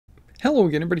Hello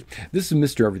again, everybody. This is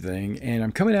Mr. Everything, and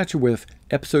I'm coming at you with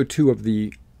episode 2 of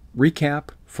the recap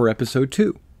for episode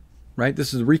 2. Right?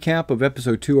 This is a recap of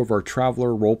episode 2 of our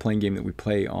Traveler role-playing game that we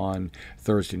play on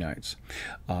Thursday nights.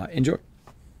 Enjoy.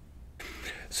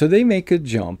 So they make a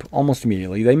jump, almost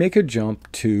immediately. They make a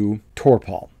jump to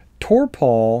Torpal.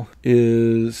 Torpal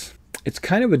it's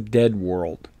kind of a dead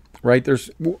world. Right? There's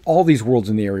all these worlds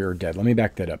in the area are dead. Let me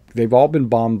back that up. They've all been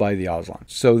bombed by the Oslons.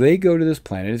 So they go to this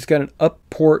planet. It's got an up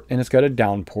port and it's got a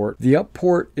down port. The up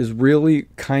port is really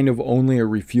kind of only a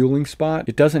refueling spot.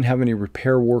 It doesn't have any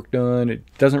repair work done. It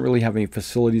doesn't really have any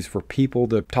facilities for people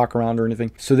to talk around or anything.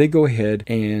 So they go ahead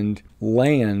and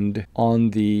land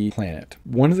on the planet.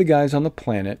 One of the guys on the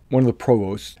planet, one of the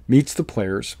provosts, meets the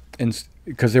players and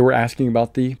because they were asking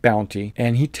about the bounty,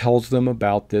 and he tells them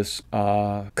about this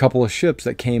couple of ships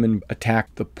that came and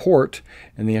attacked the port,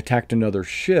 and they attacked another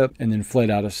ship and then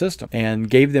fled out of system, and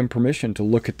gave them permission to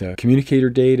look at the communicator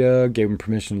data, gave them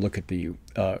permission to look at the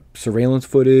surveillance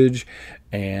footage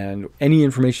and any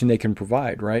information they can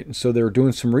provide, right? And so they were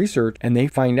doing some research, and they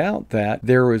find out that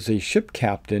there was a ship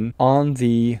captain on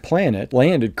the planet,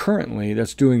 landed currently,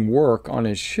 that's doing work on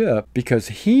his ship because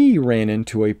he ran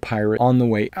into a pirate on the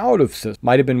way out of system.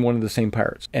 Might have been one of the same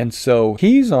pirates. And so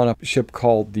he's on a ship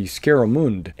called the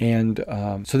Scaramund, and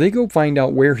so they go find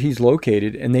out where he's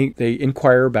located, and they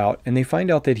inquire about, and they find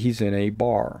out that he's in a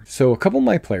bar. So a couple of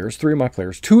my players, 3 of my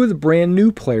players, 2 of the brand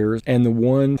new players, and the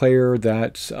one player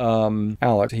that's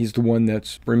Alex, he's the one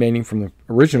that's remaining from the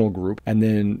original group, and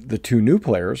then the 2 new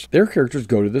players, their characters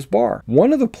go to this bar.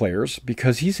 One of the players,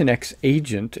 because he's an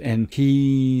ex-agent and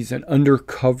he's an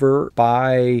undercover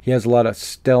spy, he has a lot of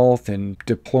stealth and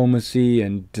diplomacy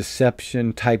and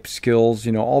deception type skills,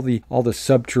 you know, all the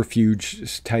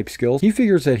subterfuge type skills. He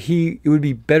figures that it would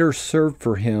be better served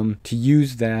for him to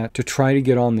use that to try to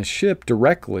get on the ship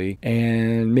directly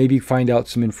and maybe find out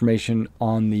some information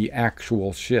on the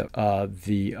actual ship,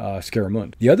 the Scaramund.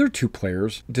 The other 2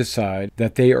 players decide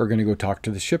that they are going to go talk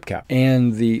to the ship cap.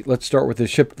 And let's start with the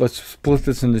ship. Let's split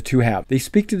this into 2 halves. They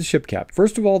speak to the ship captain.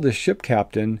 First of all, the ship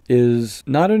captain is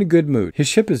not in a good mood. His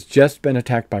ship has just been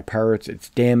attacked by pirates. It's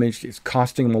damaged. It's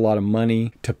costing him a lot of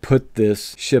money to put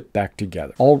this ship back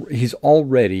together. He's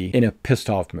already in a pissed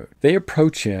off mood. They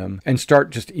approach him and start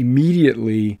just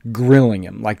immediately grilling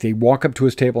him. Like they walk up to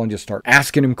his table and just start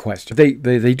asking him questions.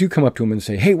 They do come up to him and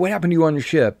say, "Hey, what happened to you on your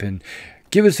ship?" And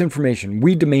give us information.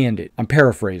 We demand it. I'm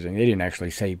paraphrasing. They didn't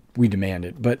actually say we demand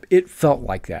it, but it felt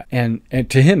like that. And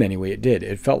to him anyway, it did.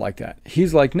 It felt like that.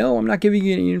 He's like, "No, I'm not giving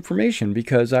you any information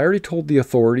because I already told the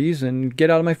authorities, and get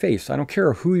out of my face. I don't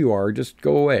care who you are. Just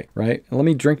go away, right? And let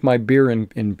me drink my beer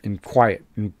in quiet,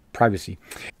 in privacy."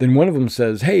 Then one of them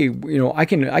says, "Hey, you know, I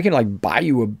can like buy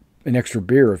you an extra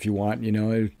beer if you want, you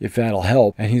know, if that'll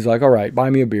help." And he's like, "All right,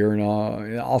 buy me a beer and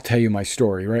I'll tell you my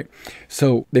story," right?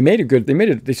 So they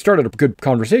started a good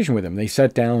conversation with him. They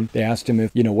sat down, they asked him if,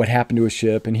 you know, what happened to his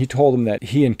ship, and he told them that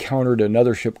he encountered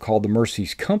another ship called the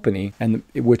Mercy's Company,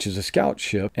 which is a scout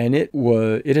ship, and it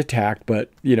attacked, but,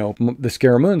 you know, the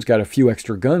Scaramund's got a few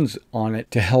extra guns on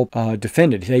it to help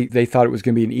defend it. They thought it was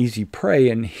going to be an easy prey,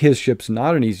 and his ship's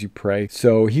not an easy prey,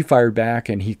 so he fired back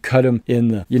and he cut him in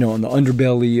the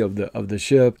underbelly of the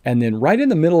ship. And then right in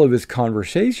the middle of his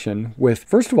conversation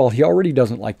first of all, he already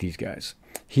doesn't like these guys.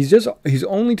 He's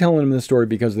only telling them this story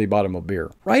because they bought him a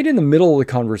beer. Right in the middle of the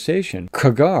conversation,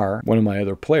 Kagar, one of my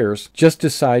other players, just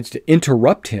decides to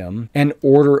interrupt him and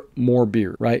order more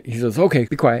beer, right? He says, "Okay,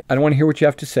 be quiet. I don't want to hear what you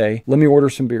have to say. Let me order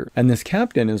some beer." And this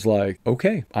captain is like,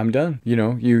 "Okay, I'm done. You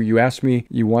know, you asked me,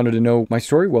 you wanted to know my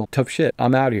story. Well, tough shit.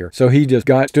 I'm out of here." So he just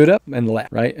stood up and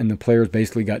left, right? And the players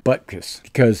basically got butt kissed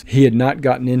because he had not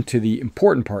gotten into the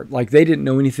important part. Like they didn't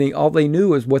know anything. All they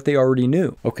knew is what they already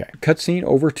knew. Okay, cutscene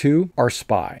over to our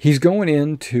spy. He's going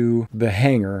into the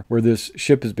hangar where this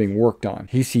ship is being worked on.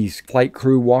 He sees flight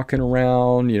crew walking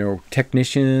around, you know,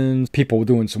 technicians, people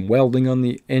doing some welding on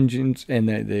the engines and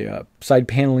the side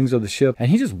panelings of the ship.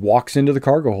 And he just walks into the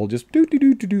cargo hold, just do,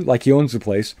 like he owns the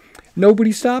place.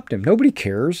 Nobody stopped him. Nobody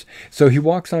cares. So he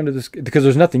walks onto this, because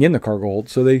there's nothing in the cargo hold.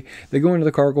 So they go into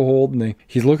the cargo hold, and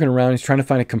he's looking around. He's trying to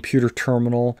find a computer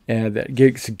terminal and that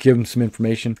give him some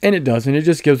information. And it doesn't. It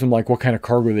just gives him like what kind of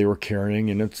cargo they were carrying.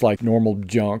 And it's like normal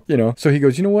junk, you know. So he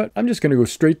goes, "You know what? I'm just going to go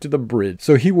straight to the bridge."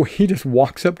 So he just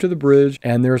walks up to the bridge,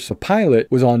 and there's a pilot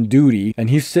was on duty, and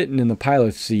he's sitting in the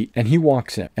pilot's seat, and he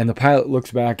walks in. And the pilot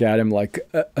looks back at him like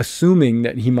assuming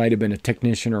that he might have been a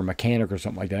technician or a mechanic or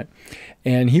something like that.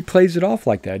 And he plays it off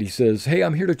like that. He says, "Hey,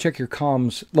 I'm here to check your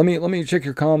comms. Let me check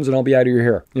your comms and I'll be out of your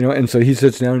hair." You know, and so he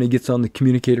sits down and he gets on the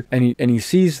communicator, and he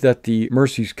sees that the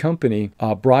Mercy's Company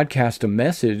broadcast a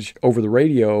message over the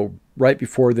radio right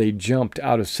before they jumped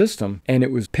out of system, and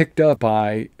it was picked up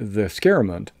by the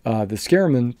Scaramund. The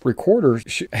Scaramund recorder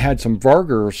had some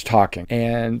Vargers talking,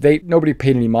 and nobody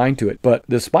paid any mind to it. But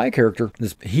the spy character,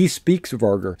 he speaks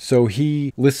Varger, so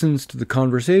he listens to the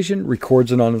conversation,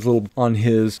 records it on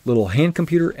his little hand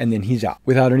computer, and then he's out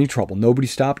without any trouble. Nobody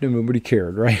stopped him, nobody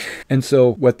cared, right? And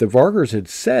so what the Vargers had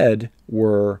said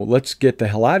were, well, let's get the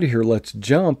hell out of here, let's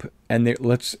jump, and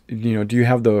do you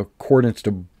have the coordinates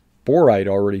to Borite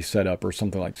already set up or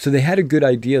something like that? So they had a good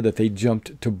idea that they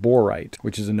jumped to Borite,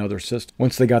 which is another system.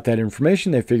 Once they got that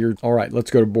information, they figured, all right,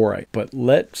 let's go to Borite. But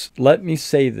let me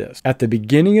say this. At the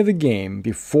beginning of the game,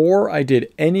 before I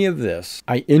did any of this,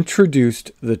 I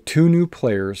introduced the 2 new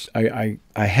players. I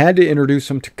had to introduce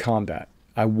them to combat.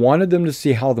 I wanted them to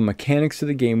see how the mechanics of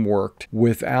the game worked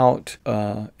without,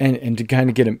 and to kind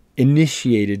of get them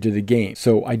initiated to the game.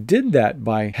 So I did that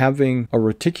by having a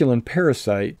reticulin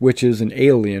parasite, which is an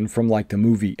alien from like the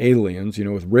movie Aliens,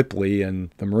 with Ripley and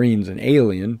the Marines and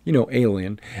Alien,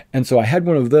 Alien. And so I had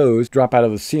one of those drop out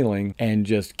of the ceiling and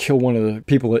just kill one of the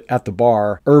people at the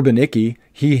bar. Urban Icky,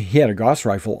 he had a Gauss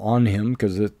rifle on him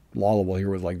because Lullable here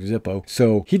was like Zippo.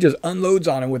 So he just unloads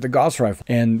on him with the Gauss rifle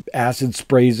and acid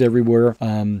sprays everywhere.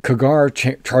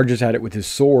 Kagar charges at it with his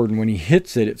sword, and when he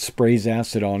hits it, it sprays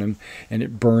acid on him and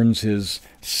it burns his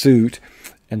suit.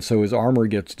 And so his armor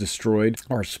gets destroyed.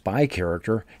 Our spy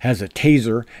character has a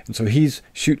taser, and so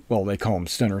they call them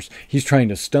stunners. He's trying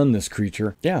to stun this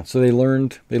creature. Yeah, so they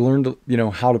learned,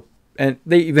 how to. And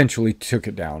they eventually took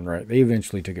it down, right? They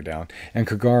eventually took it down. And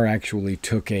Kagar actually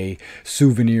took a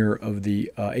souvenir of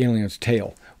the alien's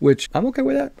tail, which I'm okay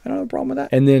with that. I don't have a problem with that.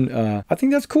 And then I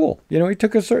think that's cool. He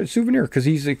took a certain souvenir because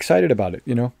he's excited about it,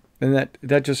 And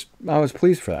that just, I was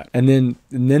pleased for that. And then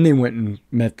they went and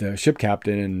met the ship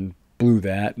captain and blew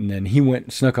that, and then he went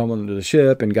and snuck onto the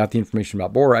ship and got the information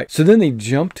about Borite. So then they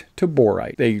jumped to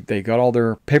Borite. They got all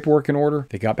their paperwork in order.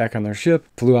 They got back on their ship,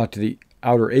 flew out to the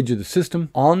outer edge of the system.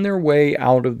 On their way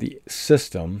out of the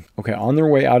system,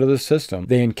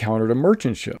 they encountered a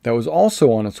merchant ship that was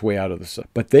also on its way out of the system.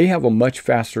 But they have a much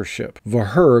faster ship.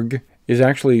 Vahurg is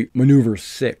actually maneuver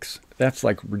 6. That's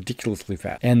like ridiculously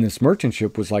fast. And this merchant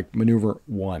ship was like maneuver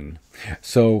 1.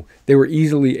 So they were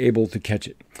easily able to catch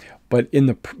it. But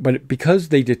because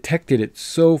they detected it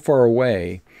so far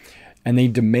away and they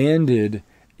demanded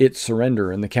its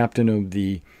surrender, and the captain of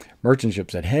the merchant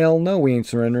ship said, hell no, we ain't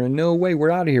surrendering. No way,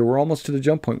 we're out of here. We're almost to the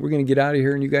jump point. We're going to get out of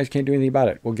here and you guys can't do anything about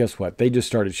it. Well, guess what? They just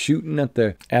started shooting at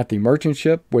the merchant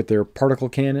ship with their particle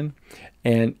cannon,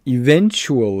 and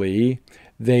eventually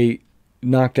they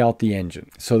knocked out the engine,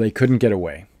 so they couldn't get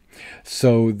away.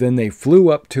 So then they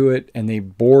flew up to it and they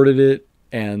boarded it,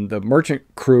 and the merchant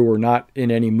crew were not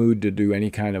in any mood to do any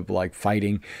kind of like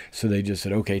fighting. So they just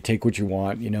said, okay, take what you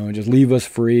want, and just leave us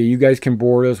free. You guys can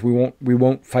board us. We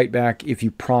won't fight back if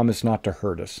you promise not to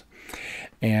hurt us.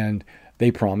 And they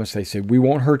promised. They said, we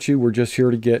won't hurt you. We're just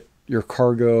here to get your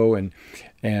cargo. And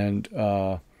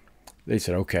they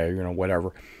said, okay,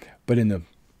 whatever. But in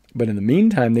the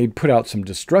meantime, they'd put out some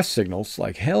distress signals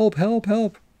like help, help,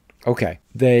 help. Okay.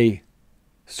 They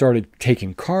started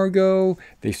taking cargo.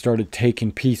 They started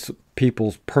taking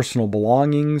people's personal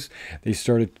belongings. They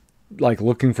started like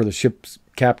looking for the ship's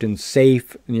captain's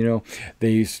safe.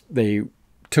 They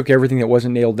took everything that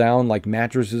wasn't nailed down, like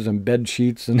mattresses and bed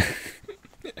sheets and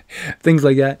things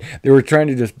like that. They were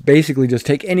trying to basically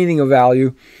take anything of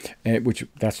value, which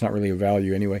that's not really a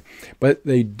value anyway. But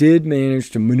they did manage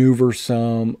to maneuver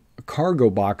some cargo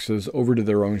boxes over to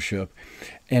their own ship,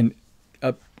 and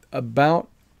about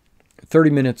 30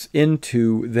 minutes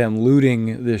into them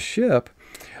looting this ship,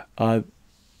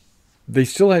 they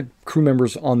still had crew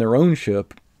members on their own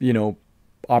ship,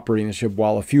 operating the ship,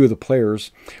 while a few of the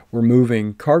players were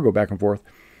moving cargo back and forth.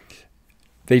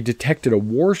 They detected a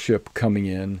warship coming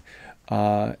in,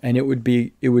 and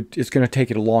it's going to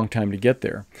take it a long time to get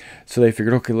there. So they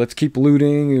figured, okay, let's keep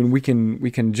looting, and we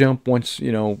can jump once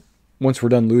we're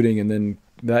done looting, and then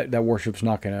that warship's we're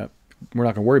not going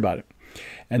to worry about it.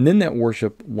 And then that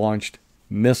warship launched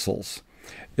missiles.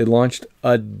 It launched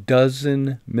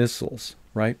 12 missiles,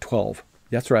 right? 12.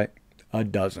 That's right.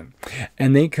 12.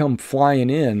 And they come flying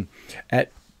in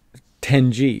at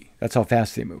 10G. That's how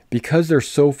fast they move. Because they're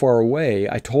so far away,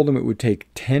 I told them it would take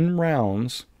 10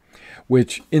 rounds,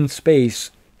 which in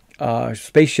space,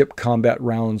 spaceship combat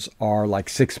rounds are like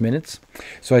 6 minutes.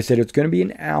 So I said, it's going to be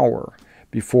an hour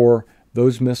before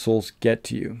those missiles get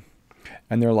to you.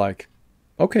 And they're like,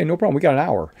 okay, no problem. We got an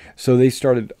hour. So they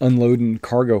started unloading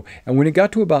cargo. And when it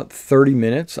got to about 30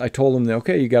 minutes, I told them,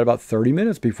 okay, you got about 30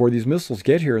 minutes before these missiles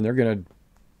get here and they're going to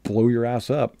blow your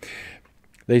ass up.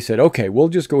 They said, okay, we'll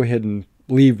just go ahead and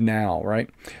leave now, right?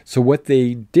 So what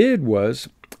they did was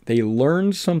they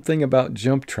learned something about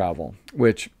jump travel,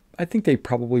 which I think they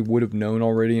probably would have known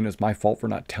already, and it's my fault for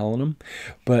not telling them.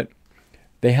 But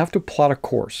they have to plot a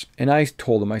course. And I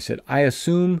told them, I said, I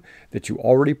assume that you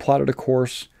already plotted a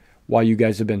course while you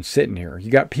guys have been sitting here.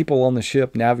 You got people on the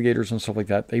ship, navigators and stuff like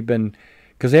that. They've been,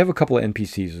 because they have a couple of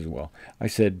NPCs as well. I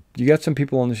said, you got some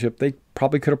people on the ship. They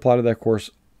probably could have plotted that course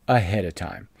ahead of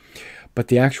time. But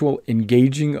the actual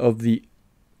engaging of the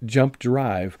jump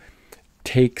drive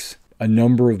takes a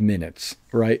number of minutes,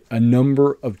 right? A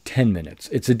number of 10 minutes.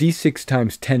 It's a D6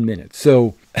 times 10 minutes.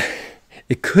 So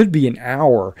it could be an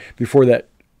hour before that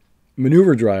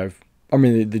maneuver drive,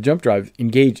 the jump drive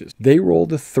engages. They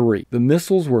rolled a 3. The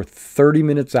missiles were 30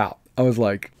 minutes out. I was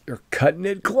like, they're cutting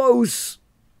it close.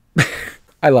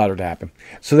 I allowed it to happen.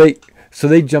 So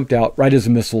they jumped out right as the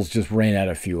missiles just ran out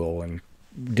of fuel and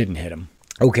didn't hit them.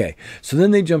 Okay, so then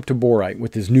they jumped to Borite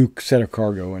with his new set of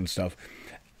cargo and stuff.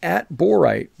 At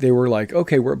Borite, they were like,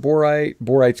 okay, we're at Borite.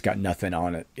 Borite's got nothing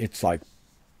on it. It's like,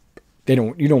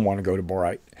 you don't want to go to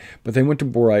Borite. But they went to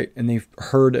Borite and they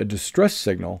heard a distress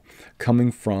signal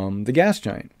coming from the gas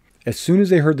giant. As soon as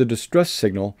they heard the distress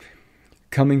signal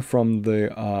coming from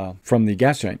the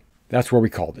gas giant, that's where we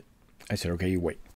called it. I said, okay, you wait.